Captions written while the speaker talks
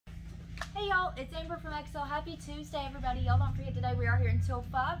Hey y'all, it's Amber from Exile. Happy Tuesday everybody. Y'all don't forget today we are here until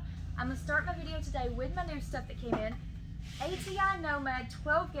 5. I'm going to start my video today with my new stuff that came in. ATI Nomad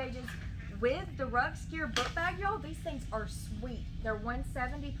 12 gauges with the Rucks Gear book bag, y'all. These things are sweet. They're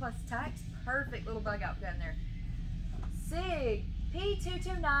 170 plus tax. Perfect little bug out gun there. SIG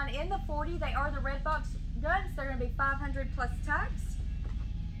P229 in the 40. They are the red box guns. They're going to be 500 plus tax.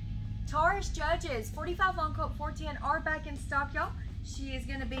 Taurus Judges 45 long coat 410 are back in stock, y'all. She is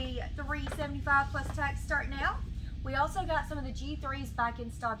going to be $375 plus tax starting out. We also got some of the G3s back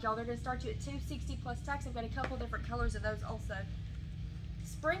in stock, y'all. They're going to start you at $260 plus tax. I've got a couple different colors of those also.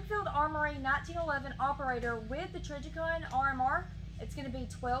 Springfield Armory 1911 operator with the Trigicon RMR. It's going to be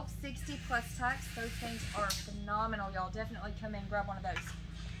 $1260 plus tax. Those things are phenomenal, y'all. Definitely come in and grab one of those.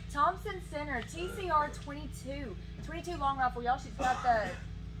 Thompson Center TCR 22 long rifle, y'all. She's got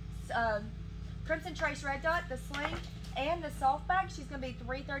the Crimson Trace red dot, the sling, and the softback. She's going to be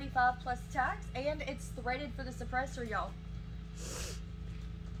 $335 plus tax, and it's threaded for the suppressor, y'all.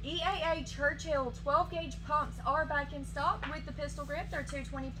 EAA Churchill 12 gauge pumps are back in stock with the pistol grip. They're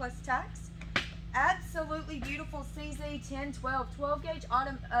 $220 plus tax. Absolutely beautiful CZ 1012 12 gauge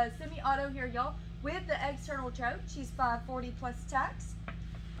auto, semi-auto here, y'all, with the external choke. She's $540 plus tax.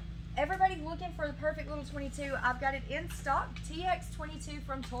 Everybody looking for the perfect little 22, I've got it in stock. TX 22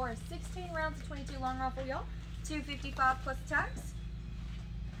 from Taurus, 16 rounds of 22 long rifle, y'all. $255 plus tax.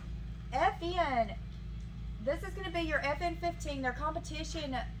 FN. This is going to be your FN15, their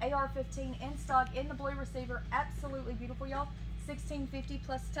competition AR-15 in stock in the blue receiver. Absolutely beautiful, y'all. $1650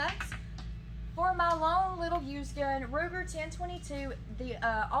 plus tax. For my long little used gun, Ruger 1022, the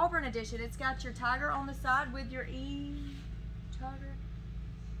Auburn edition. It's got your tiger on the side with your tiger.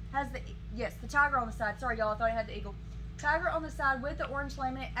 Has the the tiger on the side. Sorry, y'all. I thought it had the eagle. Tiger on the side with the orange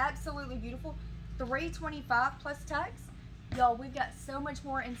laminate. Absolutely beautiful. $325 plus tax. Y'all, we've got so much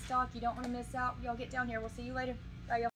more in stock. You don't want to miss out. Y'all get down here. We'll see you later. Bye, y'all.